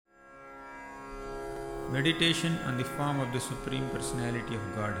Meditation on the form of the Supreme Personality of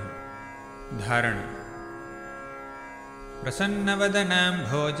Godhead. Dharana. Prasannavadanam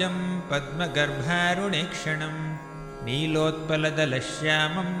bhojam padmagarbharunekshanam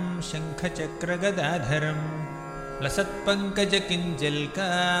Neelotpaladalashyaamam Shankhachakragadadharam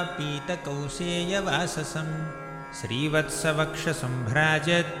Lasatpankajakinjalka Pita-kauseyavasasam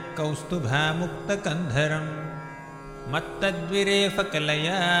Srivatsavakshasambrajat Kaustubhamuktakandharam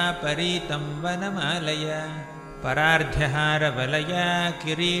Mattadvirefakalaya Paritam Vanamalaya Parardhyaharavallaya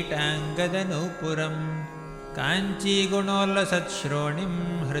Kiritangadanuppuram Kanchigunollasatsshronim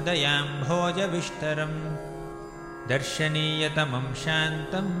Hridayambhojavishtaram Darshaniyatamam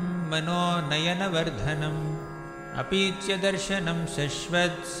Shantam Manonayanavardhanam Apitya darshanam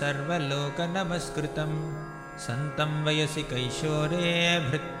Shashvat Sarvalokanamaskritam Santam Vayasi Kaishore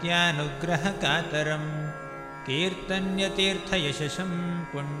Bhrityanugrahakataram Kirtanyatirthayashasham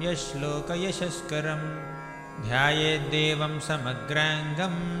Punyashlokayasaskaram Dhyayedevam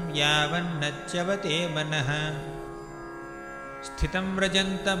samagrangam Yavannachyavate manaha Sthitam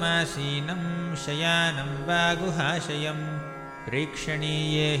vrajantamāsīnam Shayanam vāguhāshayam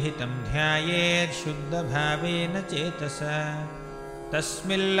Prekshaniye hitam dhyayet Shuddha bhavena cetasa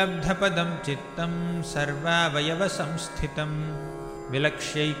Tasmillabdhapadam chittam Sarvavayava samsthitam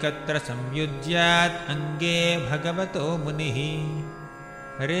Vilakshyaikatra samyujyat Ange bhagavato munihi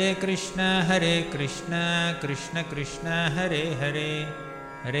Hare Krishna Krishna Krishna Hare Hare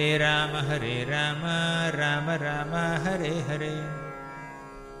Hare Rama Rama Rama Hare Hare